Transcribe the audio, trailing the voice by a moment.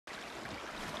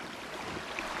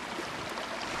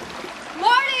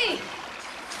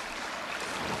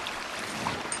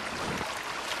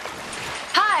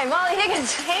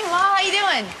Dickens. Hey, Ma, how you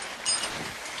doing?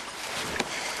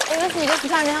 Hey, listen, you got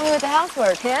some time to help me with the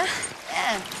housework, yeah?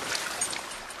 Yeah.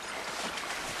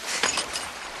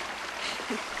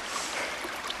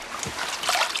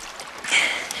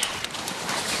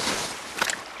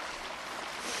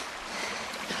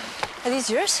 Are these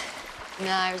yours?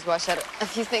 Nah, I was washed out a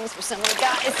few things for some of the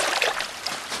guys.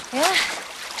 Yeah?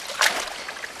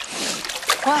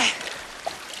 Why?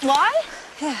 Why?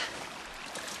 Yeah.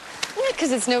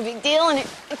 Because it's no big deal and it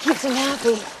keeps them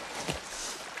happy.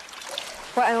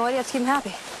 Why do you have to keep them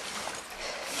happy?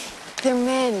 They're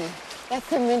men. That's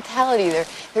their mentality.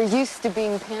 They're used to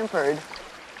being pampered.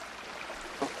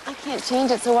 I can't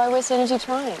change it, so why waste energy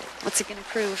trying? What's it gonna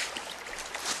prove?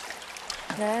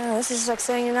 Yeah, this is like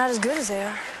saying you're not as good as they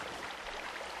are.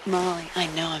 Molly, I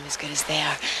know I'm as good as they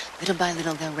are. Little by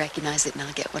little, they'll recognize it and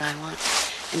I'll get what I want.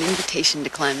 An invitation to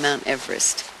climb Mount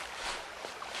Everest.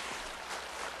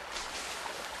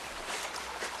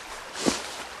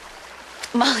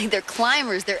 Molly, they're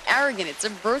climbers. They're arrogant. It's a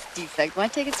birth defect. Why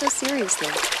take it so seriously?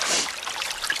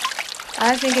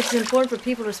 I think it's important for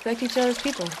people to respect each other as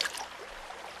people.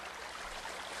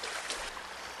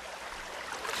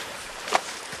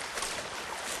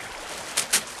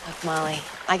 Look, Molly,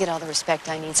 I get all the respect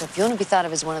I need, so if you want to be thought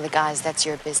of as one of the guys, that's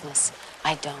your business.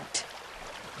 I don't.